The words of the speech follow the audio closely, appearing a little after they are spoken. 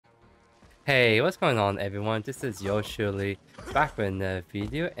Hey, what's going on everyone? This is JoeYoursTruly back with another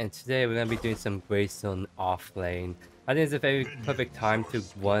video, and today we're going to be doing some Greystone offlane. I think it's a very perfect time to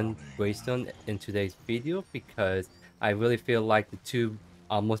run Greystone in today's video because I really feel like the two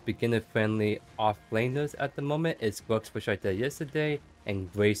most beginner-friendly offlaners at the moment is Grux, which I did yesterday,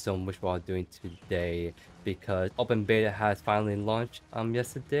 and Greystone, which we're doing today. Because open beta has finally launched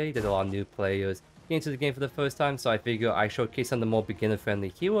yesterday. There's a lot of new players into the game for the first time, so I figure I showcase some of the more beginner-friendly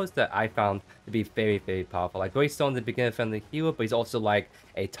heroes that I found to be very, very powerful. Like Greystone is a beginner-friendly hero, but he's also like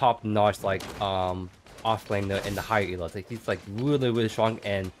a top-notch like offlaner in the higher elo. Like he's like really, really strong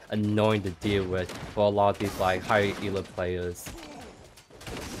and annoying to deal with for a lot of these like higher elo players.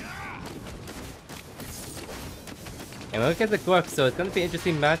 And we look at the Grux, so it's going to be an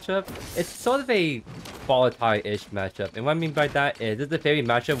interesting matchup. It's sort of a volatile-ish matchup. And what I mean by that is, this is a very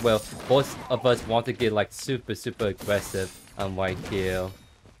matchup where both of us want to get like super, super aggressive on right here.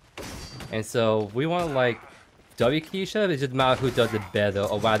 And so we want like W Keisha, it's just a matter who does it better,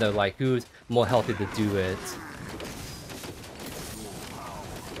 or rather like who's more healthy to do it.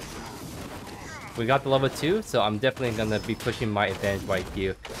 We got the level 2, so I'm definitely gonna be pushing my advantage right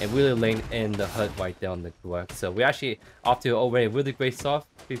here and really laying in the HUD right there on the Grux. So we actually off to already a really great start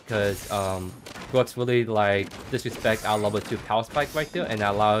because Grux really like disrespect our level 2 power spike right there, and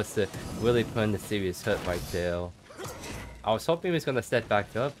that allows us to really put in the serious HUD right there. I was hoping he was gonna set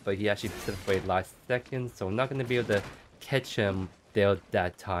back up, but he actually stepped away last second, so we're not gonna be able to catch him there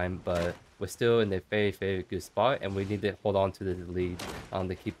that time, but we're still in a very, very good spot, and we need to hold on to the lead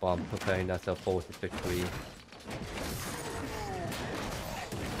to keep on preparing ourselves forward to victory.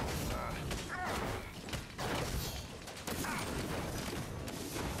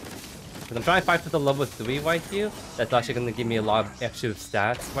 Because I'm trying to fight for the level 3 right here, that's actually going to give me a lot of extra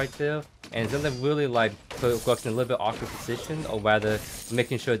stats right there, and it's going to really like put Grux in a little bit awkward position, or rather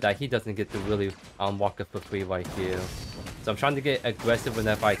making sure that he doesn't get to really walk up for free right here. So I'm trying to get aggressive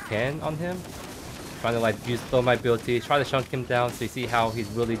whenever I can on him. Trying to like use throw my abilities, try to chunk him down so you see how he's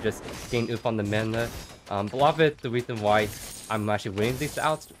really just getting oof on the mana. But a lot of it, the reason why I'm actually winning these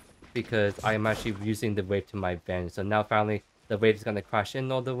outs, because I am actually using the wave to my advantage. So now finally the wave is gonna crash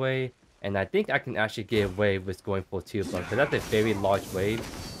in all the way, and I think I can actually get away with going for 2 buffs. So that's a very large wave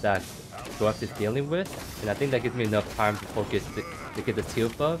that Grux is dealing with, and I think that gives me enough time to focus to get the 2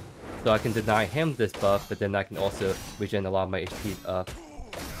 buff. So I can deny him this buff, but then I can also regen a lot of my HP up.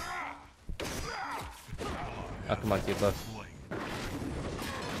 Oh, come on, Tifa.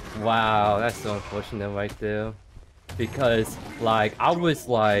 Wow, that's so unfortunate right there. Because, like, I was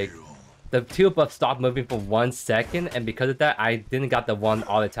like... The 2 buff stopped moving for 1 second, and because of that, I didn't got the 1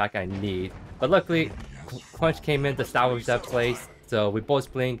 auto attack I need. But luckily, Crunch came in to salvage that place, so we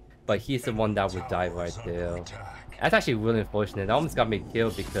both blink, but he's the one that would die right there. That's actually really unfortunate. It almost got me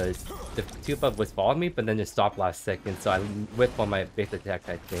killed because the 2 buff was following me, but then just stopped last second, so I whipped for my base attack,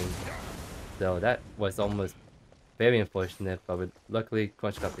 I think. So that was almost very unfortunate, but luckily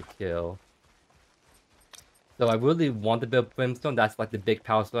Crunch got the kill. So I really want to build Brimstone, that's like the big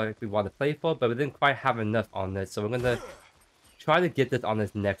power spike we want to play for, but we didn't quite have enough on this, so we're gonna try to get this on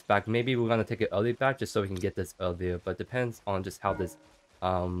this next back. Maybe we're gonna take it early back just so we can get this earlier, but depends on just how this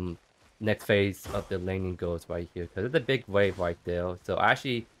next phase of the laning goes right here, because it's a big wave right there, so I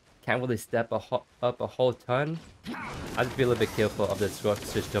actually can't really step up a whole ton. I just be a little bit careful of the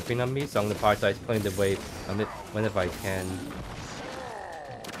Grux just jumping on me, so I'm gonna prioritize playing the wave whenever I can.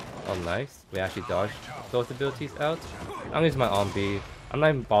 Oh, nice. We actually dodged those abilities out. I'm gonna use my on B. I'm not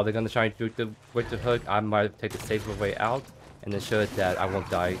even bothered gonna try and do the with the hook. I might take a safer way out and ensure that I won't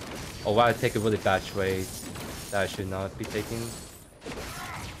die. Or rather take a really bad trade that I should not be taking.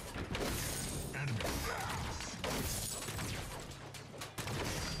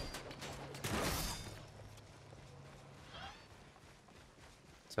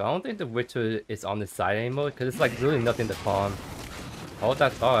 So I don't think the Witcher is on the side anymore because it's like really nothing to farm. Hold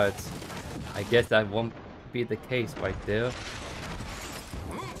that thought. I guess that won't be the case right there.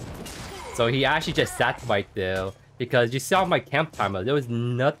 So he actually just sat right there because you saw my camp timer. There was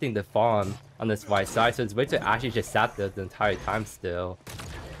nothing to farm on this right side, so his Witcher actually just sat there the entire time still.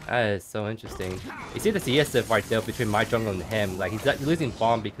 That is so interesting. You see the CSF right there between my jungle and him. Like he's losing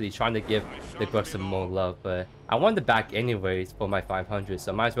farm because he's trying to give the Grux some more love, but I wanted to back anyways for my 500,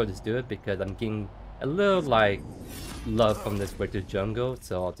 so I might as well just do it because I'm getting a little like love from this Witcher jungle,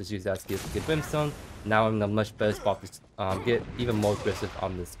 so I'll just use that skill to get Brimstone. Now I'm in a much better spot to get even more aggressive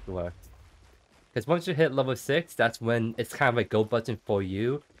on this Grux. Because once you hit level 6, that's when it's kind of a go button for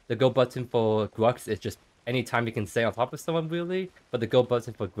you. The go button for Grux is just anytime you can stay on top of someone really, but the go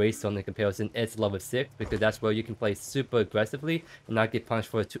button for Greystone in comparison is level 6 because that's where you can play super aggressively and not get punished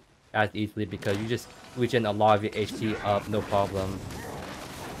for as easily because you just regen a lot of your HP up, no problem.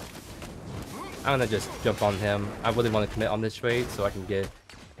 I'm gonna just jump on him. I really want to commit on this trade so I can get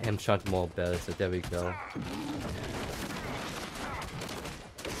him shunt more better, so there we go.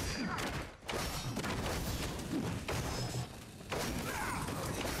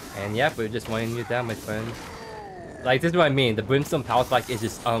 And yeah, we're just weighing you down, my friend. Like, this is what I mean. The Brimstone power spike is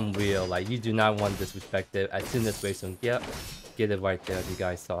just unreal. Like, you do not want to disrespect it as soon as Greystone. Yep, get it right there, as you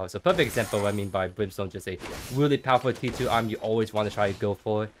guys saw. So, perfect example of what I mean by Brimstone. Just a really powerful T2 arm you always want to try to go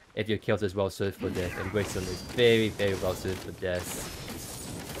for if your kills is well suited for this. And Greystone is very, very well suited for this.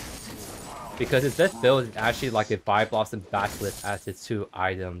 Because his best build is actually like a Fire Blossom Basilisk as his 2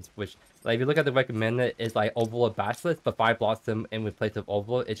 items, which, like, if you look at the recommended, is like Overlord Basilisk, but Fire Blossom in replace of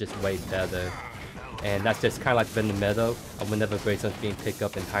Overlord is just way better. And that's just kind of like been the meta of whenever Greystone's being picked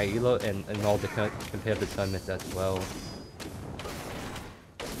up in high elo and all the competitive tournaments as well.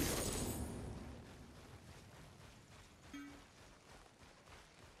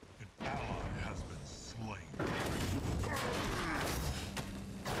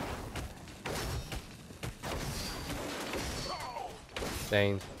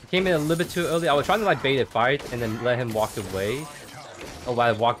 Dang. He came in a little bit too early. I was trying to like bait a fight and then let him walk away. Or while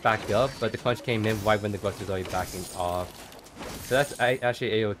I walked back up, but the punch came in right when the Grux was already backing off. So that's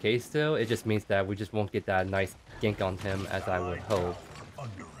actually a-okay still. It just means that we just won't get that nice gank on him as I would hope.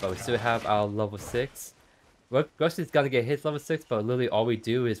 But we still have our level 6. Grux is gonna get his level 6, but literally all we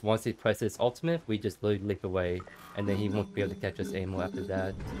do is once he presses ultimate, we just literally leap away. And then he won't be able to catch us anymore after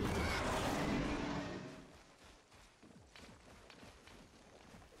that.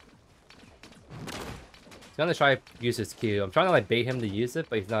 He's gonna try to use his Q. I'm trying to like bait him to use it,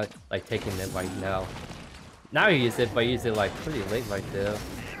 but he's not like taking it right now. Now he used it, but he used it like pretty late right there.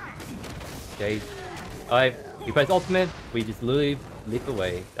 Okay. Alright, you press ultimate, we just literally leap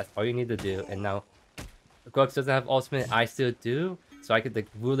away. That's all you need to do. And now Grux doesn't have ultimate, I still do. So I could like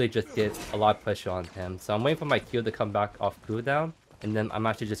really just get a lot of pressure on him. So I'm waiting for my Q to come back off cooldown. And then I'm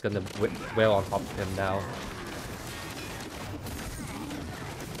actually just gonna wail on top of him now.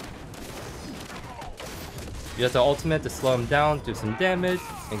 Use our ultimate to slow him down, do some damage,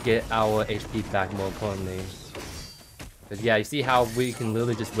 and get our HP back more importantly. But yeah, you see how we can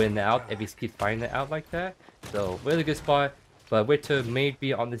literally just win it out if he keeps fighting it out like that? So, really good spot. But Winter may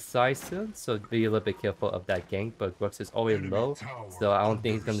be on the side soon, so be a little bit careful of that gank. But Grux is already low, so I don't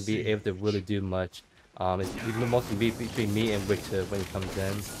think he's going to be able to really do much. It's mostly between me and Winter when he comes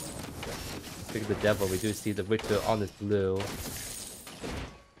in. Speaking of the devil, we do see the Winter on this blue.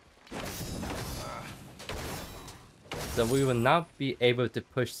 So we will not be able to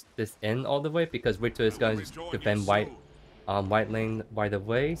push this in all the way because Winter is going to defend white lane right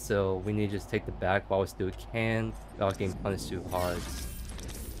away. So we need to just take the back while we still can without getting punished too hard.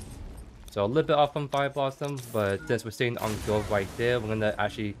 So a little bit off on Fire Blossom, but since we're staying on gold right there, we're gonna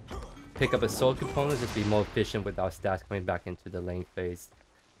actually pick up a soul component just to be more efficient with our stats coming back into the lane phase.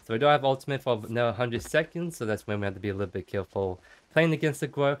 So we don't have ultimate for another 100 seconds, so that's when we have to be a little bit careful playing against the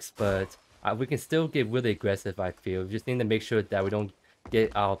Grux, but we can still get really aggressive, I feel. We just need to make sure that we don't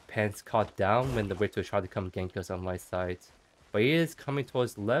get our pants caught down when the Winter try to come gank us on my side. But he is coming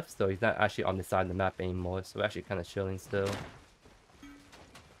towards the left, so he's not actually on the side of the map anymore, so we're actually kind of chilling still.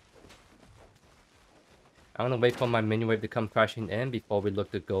 I'm gonna wait for my minion wave to come crashing in before we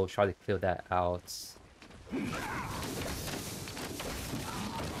look to go try to clear that out.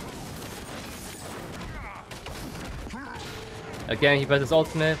 Again, he presses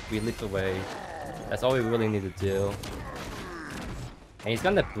ultimate, we leap away. That's all we really need to do. And he's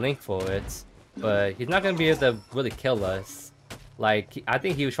gonna blink for it, but he's not gonna be able to really kill us. Like, I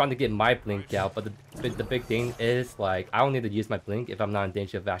think he was trying to get my blink out, but the big thing is, like, I don't need to use my blink if I'm not in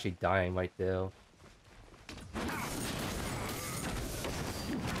danger of actually dying right there.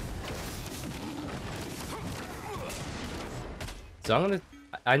 So I'm gonna...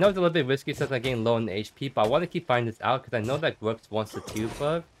 I know it's a little bit risky since I'm getting low in HP, but I want to keep finding this out because I know that Grux wants the Q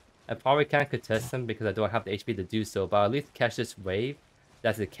buff. I probably can't contest him because I don't have the HP to do so, but I'll at least catch this wave.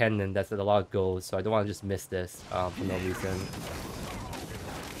 That's a cannon, that's a lot of gold, so I don't want to just miss this for no reason.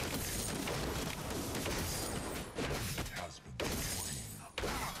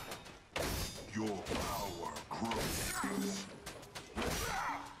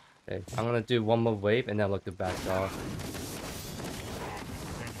 Okay, I'm gonna do one more wave and then look to back off.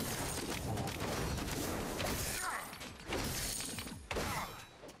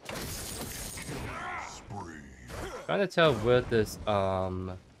 Trying to tell where this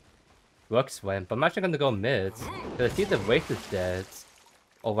Grux went, but I'm actually gonna go mid because I see the waste is dead,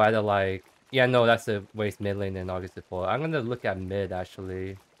 or rather like, yeah, no, that's the waste mid lane in August before. I'm gonna look at mid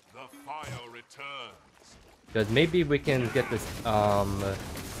actually. Because maybe we can get this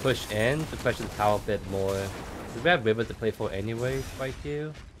push in to pressure the tower a bit more. We have River to play for anyways right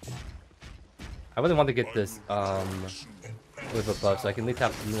here. I really want to get this River buff so I can at least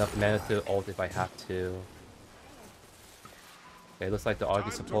have enough mana to ult if I have to. Okay, looks like the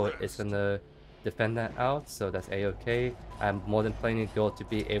Argus support is gonna defend that out, so that's a-okay. I'm more than plenty gold to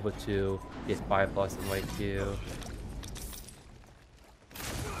be able to get Fire Blossom right here.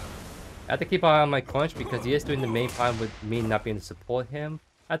 I have to keep an eye on my crunch because he is doing the main plan with me not being able to support him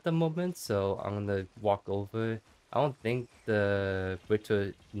at the moment, so I'm gonna walk over. I don't think the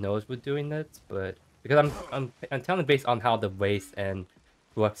Witcher knows we're doing that, but because I'm telling based on how the waste and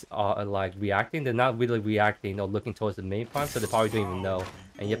Grux are like reacting, they're not really reacting or looking towards the main farm, so they probably don't even know.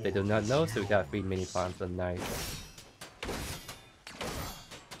 And yep, they do not know, so we got 3 mini farms, so nice.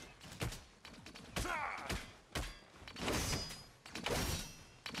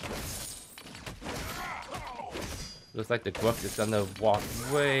 Looks like the Grux is gonna walk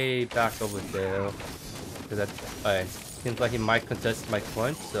way back over there. Cause that's alright. Seems like he might contest my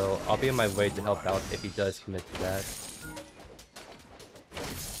crunch, so I'll be on my way to help out if he does commit to that.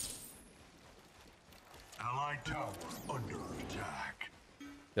 Allied tower under attack.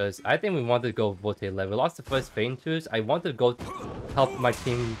 Because I think we want to go rotate level. We lost the first Fainters. I want to go help my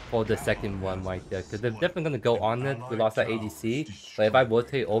team for the second one right there. Because they're definitely going to go on it. We lost that ADC. But if I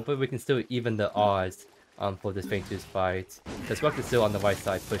rotate over, we can still even the odds for this Fainters fight. The Grux is still on the right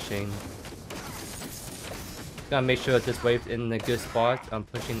side pushing. Gotta make sure this wave's in a good spot. I'm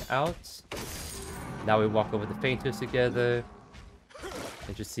pushing out. Now we walk over the Fainters together.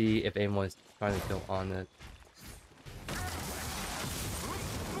 And just see if anyone's trying to go on it.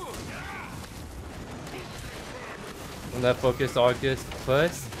 I'm gonna focus Argus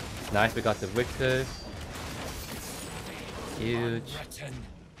first. Nice, we got the Richter. Huge.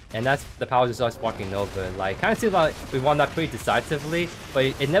 And that's the power just starts walking over. Like, kind of seems like we won that pretty decisively, but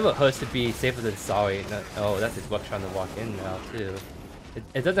it never hurts to be safer than sorry. No, oh, that's his Grux trying to walk in now too.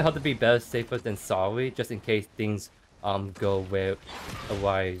 It doesn't have to be better safer than sorry, just in case things go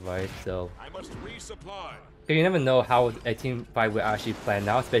awry, right? So I must resupply. you never know how a team fight will actually plan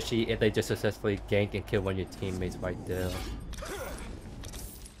out, especially if they just successfully gank and kill one of your teammates right there.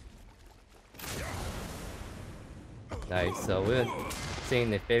 Nice, so we're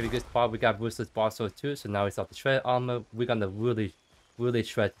seeing a very good spot. We got Ruthless Boss Sword too, so now we start the shred armor. We're gonna really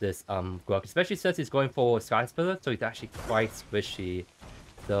shred this Grux, especially since he's going for Sky Splitter, so he's actually quite squishy.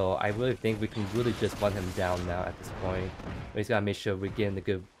 So I really think we can really just run him down now at this point. We just gotta make sure we get in a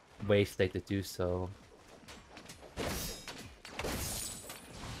good wave state to do so.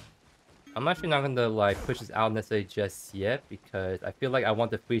 I'm actually not gonna like push this out necessarily just yet because I feel like I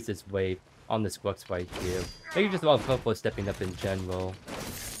want to freeze this wave on this Grux right here. Maybe just about purple stepping up in general.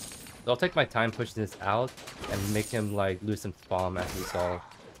 So I'll take my time pushing this out and make him like lose some farm as a result.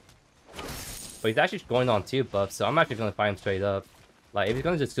 But he's actually going on 2 buff, so I'm actually gonna fight him straight up. Like if he's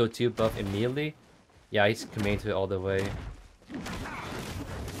gonna just go 2 buff immediately, yeah, he's committing to it all the way.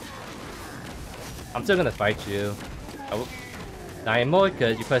 I'm still gonna fight you. Not anymore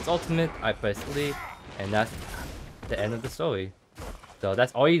because you press ultimate, I press lead, and that's the end of the story. So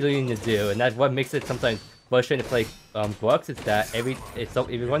that's all you really need to do, and that's what makes it sometimes frustrating to play Grux, is that if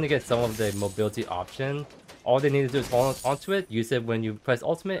you want to get some of the mobility option, all they need to do is hold onto it, use it when you press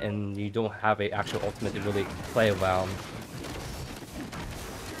ultimate, and you don't have an actual ultimate to really play around.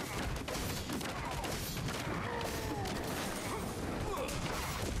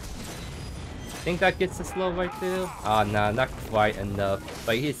 I think that gets us low right there. Ah, nah, not quite enough.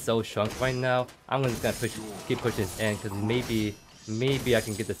 But he's so shrunk right now. I'm just gonna keep pushing his end because maybe I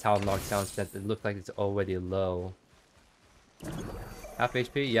can get the tower knocked down since it looks like it's already low. Half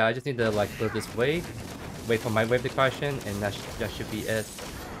HP? Yeah, I just need to like build this wave, wait for my wave to crash in, and that should be it.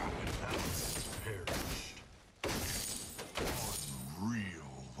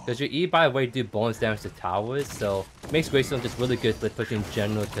 Because your E, by the way, do bonus damage to towers, so it makes Greystone just really good for pushing in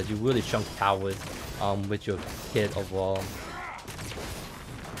general because you really chunk towers with your kit overall.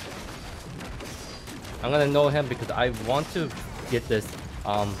 I'm gonna know him because I want to get this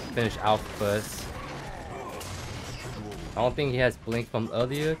finish out first. I don't think he has Blink from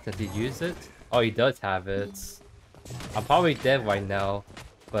earlier since he used it. Oh, he does have it. I'm probably dead right now,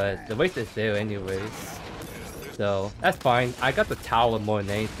 but the waste is there anyways. So that's fine. I got the tower more than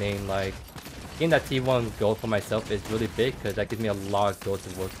anything. Like getting that T1 gold for myself is really big because that gives me a lot of gold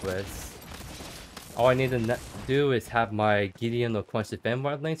to work with. All I need to do is have my Gideon or Crunch defend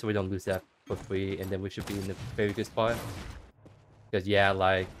right lane so we don't lose that for free, and then we should be in a very good spot. Because yeah,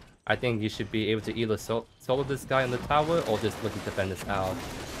 like I think you should be able to either solo this guy on the tower or just look to defend this out.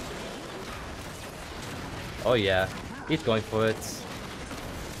 Oh yeah, he's going for it.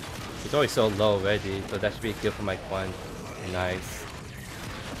 He's already so low already, so that should be good for my quench. Nice.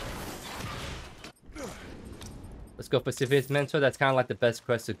 Let's go for Saphir's Mentor. That's kind of like the best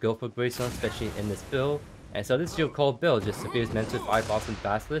quest to go for Greystone, especially in this build. And so this is your cold build, just Saphir's Mentor, 5 awesome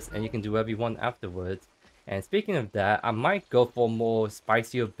Basilisk, and you can do whatever you want afterwards. And speaking of that, I might go for a more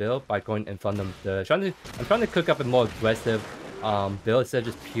spicier build by going Infernum Third. I'm trying to cook up a more aggressive build instead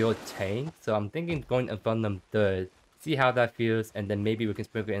of just pure tank. So I'm thinking going Infernum Third, see how that feels, and then maybe we can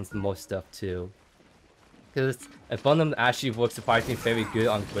sprinkle in some more stuff too. Because Infernum actually works surprisingly very good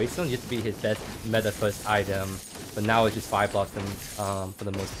on Greystone. It used to be his best meta first item, but now it's just 5 blossom for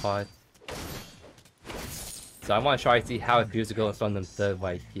the most part. So I want to try to see how it feels to go Infernum Third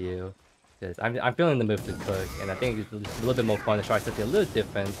right here. Because I'm feeling the move to cook, and I think it's a little bit more fun to try something a little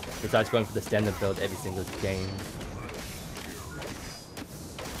different besides going for the standard build every single game.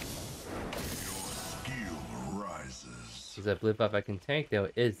 Is there a blue buff I can take?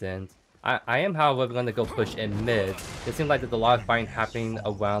 There isn't. I am, however, going to go push in mid. It seems like there's a lot of fighting happening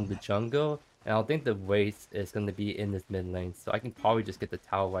around the jungle, and I don't think the waste is going to be in this mid lane, so I can probably just get the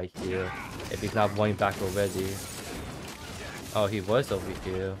tower right here if he's not running back already. Oh, he was over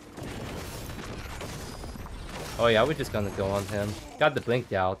here. Oh yeah, we're just gonna go on him. Got the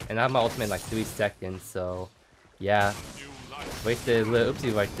blink out, and I have my ultimate in like 3 seconds, so yeah. Wasted a little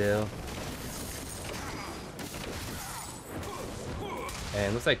oopsie right there.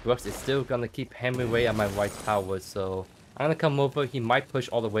 And looks like Grux is still gonna keep hammering away at my right tower, so I'm gonna come over. He might push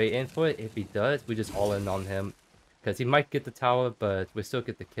all the way in for it. If he does, we just all in on him. Because he might get the tower, but we still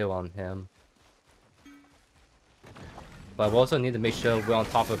get the kill on him. But we also need to make sure we're on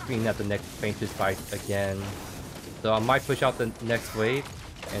top of cleaning up the next Faintest fight again. So I might push out the next wave,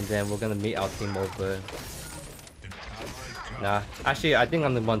 and then we're gonna meet our team over. Nah, actually I think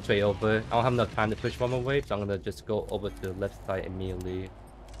I'm the one straight over. I don't have enough time to push one more wave, so I'm gonna just go over to the left side immediately.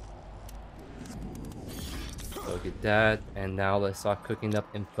 So get that, and now let's start cooking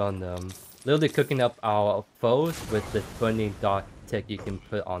up Infernum. Literally cooking up our foes with this burning dot tech you can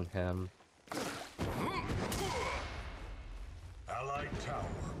put on him. Allied tower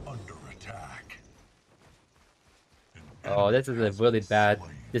under attack. Oh, this is a really bad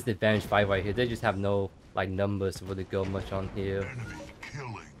disadvantage fight right here. They just have no like numbers to really go much on here.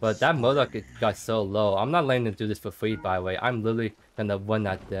 But that Murdoch got so low. I'm not letting them do this for free, by the way. I'm literally gonna run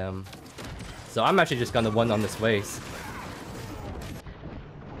at them. So I'm actually just gonna run on this race.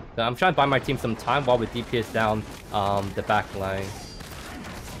 So I'm trying to buy my team some time while we DPS down the back line.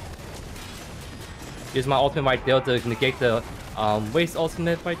 Use my ultimate right there to negate the waste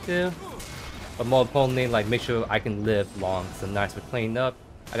ultimate right there. But more importantly, like, make sure I can live long. So nice, we're cleaning up.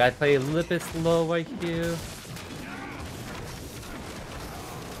 I gotta play a little bit slow right here.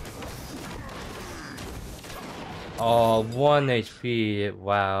 Oh, 1 HP,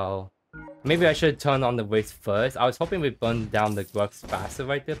 wow. Maybe I should turn on the waste first. I was hoping we'd burn down the Grux faster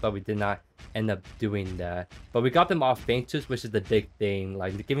right there, but we did not end up doing that. But we got them off Faintest, which is the big thing.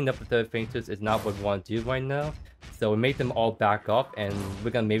 Like, giving up the third Faintest is not what we want to do right now. So we made them all back up, and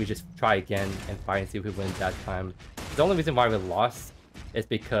we're gonna maybe just try again and fight and see if we win that time. The only reason why we lost is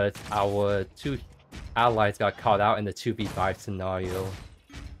because our 2 allies got caught out in the 2v5 scenario.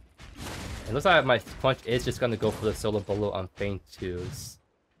 It looks like my punch is just gonna go for the solo bullet on Faintest.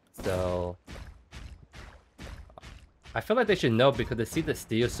 So I feel like they should know because they see the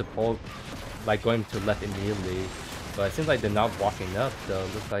steel support like going to left immediately. But it seems like they're not walking up, so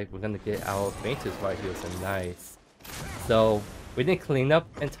it looks like we're gonna get our Faintest right here, so nice. So we didn't clean up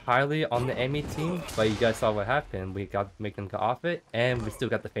entirely on the enemy team, but you guys saw what happened. We got make them go off it, and we still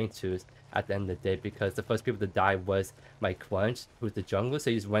got the Faintest at the end of the day because the first people to die was my Crunch, who's the jungler,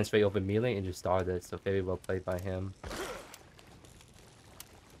 so he just went straight over melee and just started. So very well played by him.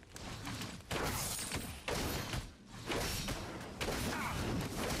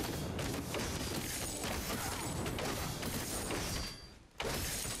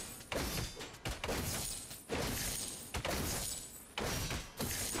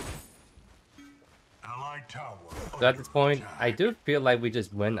 So at this point, I do feel like we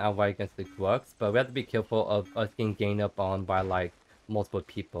just win outright against the Grux, but we have to be careful of us getting gained up on by like multiple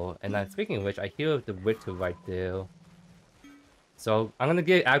people. And speaking of which, I hear the Witter right there. So I'm gonna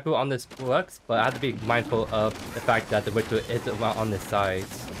get aggro on this Grux, but I have to be mindful of the fact that the Witter is around on the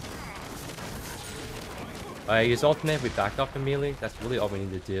sides. I use ultimate, we back off immediately. That's really all we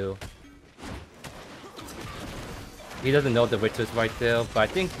need to do. He doesn't know the Witcher's right there, but I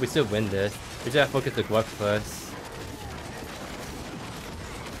think we still win this. We just have to focus the Grux first.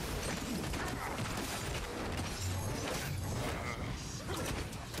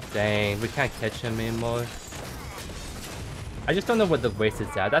 Dang, we can't catch him anymore. I just don't know what the waste is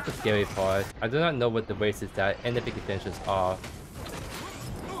at. That's the scary part. I do not know what the waste is at, and if it can finish us off.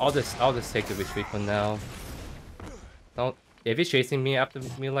 I'll just take the retreat for now. Don't. If he's chasing me after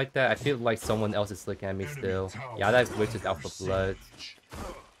me like that, I feel like someone else is looking at me still. Yeah, that witch is out for blood.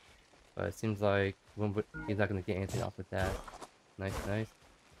 But it seems like he's not gonna get anything off with that. Nice, nice.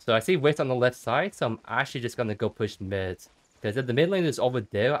 So I see waste on the left side, so I'm actually just gonna go push mid. Because if the mid lane is over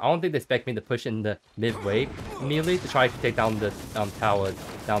there, I don't think they expect me to push in the mid wave immediately to try to take down the tower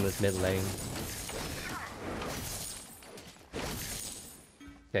down this mid lane.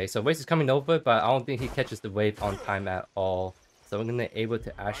 Okay, so Waste is coming over, but I don't think he catches the wave on time at all. So we're gonna able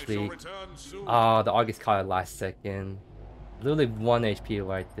to actually... Ah, the August caught it last second. Literally 1 HP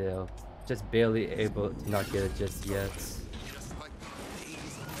right there. Just barely able to not get it just yet.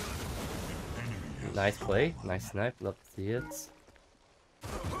 Nice play, nice snipe, love to see it.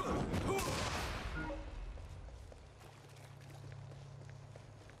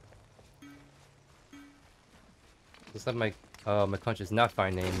 Looks like my conch is not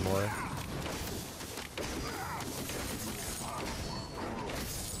fine anymore.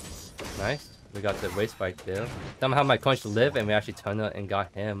 Nice. We got the waste fight there. Somehow my conch lived and we actually turned it and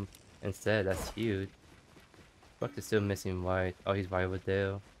got him instead. That's huge. Grux is still missing white. Oh, he's right over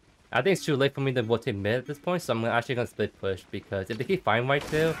there. I think it's too late for me to rotate mid at this point, so I'm actually gonna split push because if they keep fine right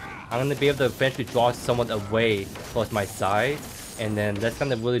there, I'm gonna be able to eventually draw someone away towards my side, and then that's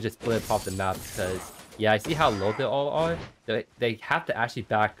gonna really just split off the map because yeah, I see how low they all are. They have to actually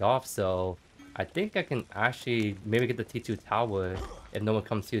back off, so I think I can actually maybe get the T2 tower if no one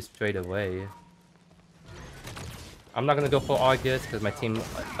comes here straight away. I'm not gonna go for August because my team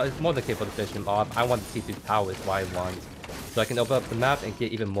is more than capable to finish him off. I want the T2 tower is what I want. So I can open up the map and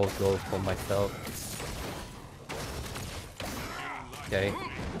get even more gold for myself. Okay,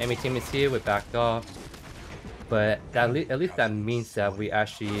 enemy team is here, we backed off. But that, at least that means that we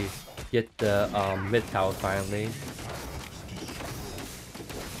actually get the mid tower finally.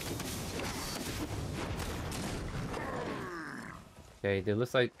 Okay, it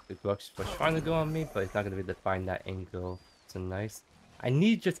looks like the Grux was trying to go on me, but it's not going to be able to find that angle. So nice. I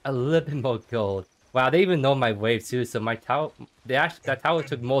need just a little bit more gold. Wow, they even know my wave too, so my tower... that tower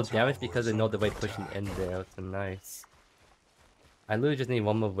took more damage because they know the wave pushing in there. So nice. I literally just need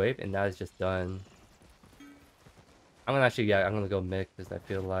one more wave and that is just done. I'm gonna actually, yeah, I'm gonna go mid because I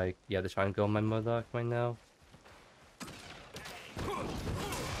feel like, yeah, they're trying to go on my Murdoch right now.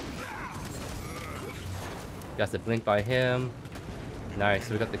 Got the blink by him. Nice,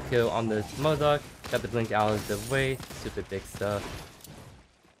 so we got the kill on the Murdoch. Got the blink out of the way. Super big stuff.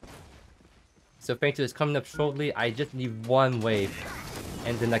 So Tainted is coming up shortly. I just need one wave.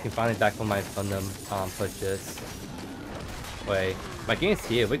 And then I can finally back on my Venom purchase. Wait, my game's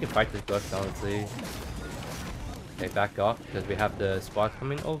here. We can fight this Grux, honestly. Okay, back off because we have the squad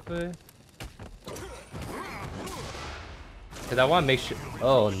coming over. Because I want to make sure...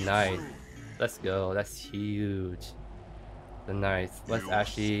 Oh, nice. Let's go. That's huge. So nice. Let's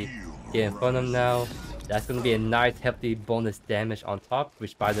actually get in front of them now. That's going to be a nice hefty bonus damage on top.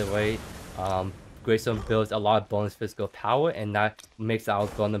 Which, by the way, Greystone builds a lot of bonus physical power. And that makes our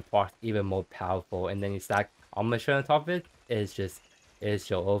Venom part even more powerful. And then you stack Armor Shred on top of it. It's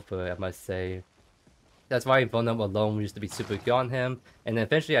so over, I must say. That's why Venom alone used to be super good on him. And then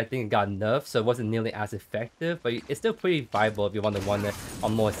eventually I think it got nerfed, so it wasn't nearly as effective. But it's still pretty viable if you want to run it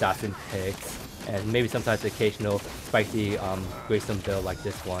on more assassin picks. And maybe sometimes the occasional spiky Greystone build like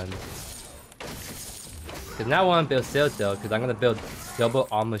this one. Because now I want to build Citadel, because I'm going to build double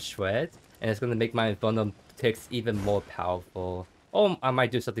Armor Shred. And it's going to make my Venom ticks even more powerful. Or I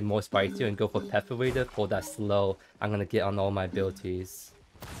might do something more spiky too and go for Perforator for that slow I'm going to get on all my abilities.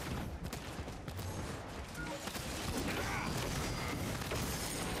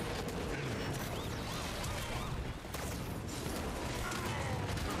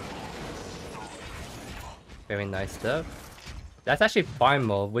 Very nice stuff. That's actually farm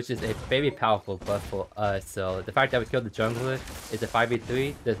mode, which is a very powerful buff for us. So the fact that we killed the jungler is a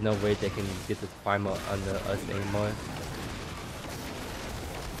 5v3. There's no way they can get this farm mode under us anymore.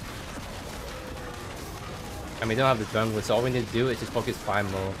 And we don't have the jungler, so all we need to do is just focus farm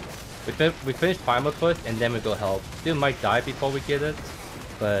mode. We finish farm mode first, and then we go help. Still might die before we get it,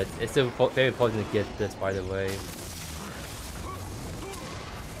 but it's still very important to get this, by the way.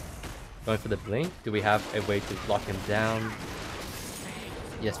 Going for the blink. Do we have a way to block him down?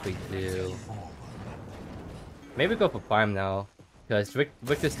 Yes, we do. Maybe go for farm now. Because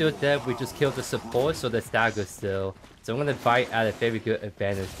Victor's still dead, we just killed the support, so the stagger still. So I'm gonna fight at a very good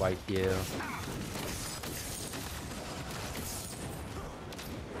advantage right here.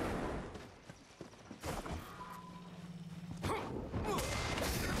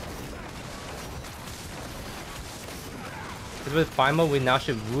 with Primal, we now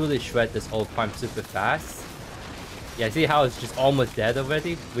should really shred this old Prime super fast. Yeah, see how it's just almost dead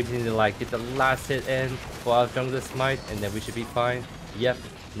already? We just need to like get the last hit in for our Jungler Smite, and then we should be fine. Yep,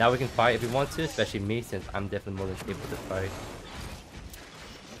 now we can fight if we want to, especially me, since I'm definitely more than able to fight.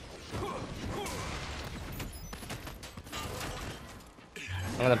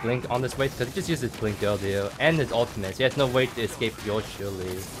 I'm gonna blink on this wave because he just used his blink earlier and his ultimate, so he has no way to escape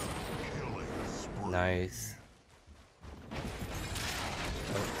JoeYoursTruly. Nice.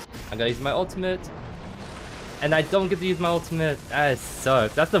 Oh, I gotta use my ultimate. And I don't get to use my ultimate. That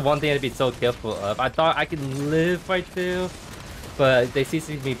sucks. That's the one thing I'd be so careful of. I thought I could live right there, but they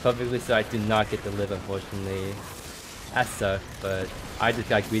CC'd me perfectly, so I do not get to live, unfortunately. That sucks, but I just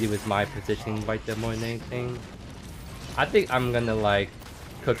got greedy with my positioning right there more than anything. I think I'm gonna like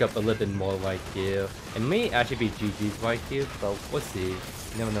cook up a little bit more right here. It may actually be GG's right here, but we'll see. You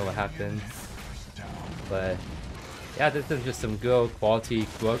never know what happens. But yeah, this is just some good quality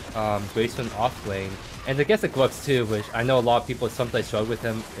Greystone Offlane. And I guess the Grux too, which I know a lot of people sometimes struggle with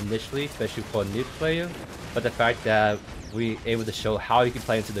him initially, especially for a new player. But the fact that we able to show how you can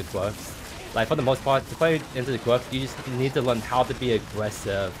play into the Grux. Like for the most part, to play into the Grux, you just need to learn how to be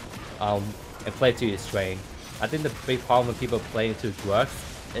aggressive and play to your strength. I think the big problem when people play into Grux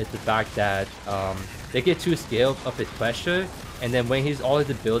is the fact that they get too scared of his pressure, and then when he's all his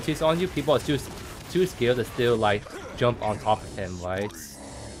abilities on you, people are too scared to still like jump on top of him, right?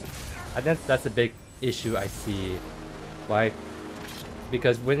 I think that's a big issue I see, like,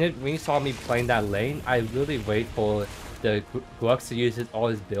 because when you saw me playing that lane, I really wait for the Grux to use all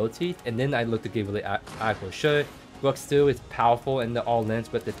his abilities, and then I look to get really aggro. Sure, Grux still is powerful in the all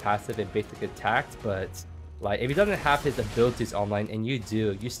lanes with the passive and basic attacks, but like if he doesn't have his abilities online, and you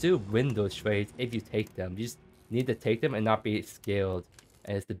do, you still win those trades if you take them. You just need to take them and not be scared,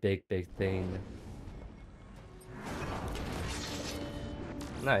 and it's the big thing.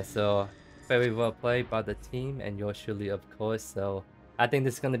 Nice, so very well played by the team and JoeYoursTruly, of course. So I think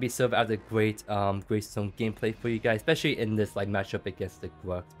this is gonna be served as a great Greystone gameplay for you guys, especially in this like matchup against the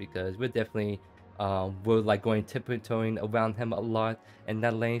Grux, because we're definitely we're like going tiptoeing around him a lot in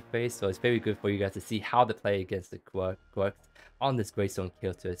that lane phase. So it's very good for you guys to see how to play against the Grux on this Greystone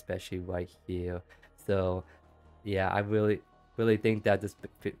kilter, especially right here. So yeah, I really think that this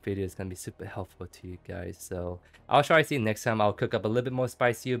video is gonna be super helpful to you guys. So I'll try to see next time I'll cook up a little bit more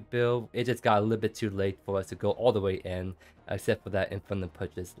spicier build. It just got a little bit too late for us to go all the way in, except for that infinite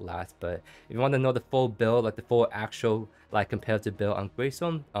purchase last. But if you want to know the full build, like the full actual like comparative build on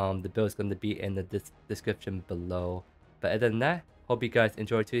Greystone, the build is going to be in the description below. But other than that, hope you guys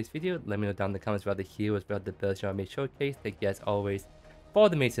enjoyed today's video. Let me know down in the comments rather here was about the builds you want me to showcase. Thank you guys always for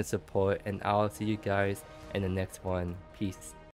the amazing support, and I'll see you guys in the next one. Peace.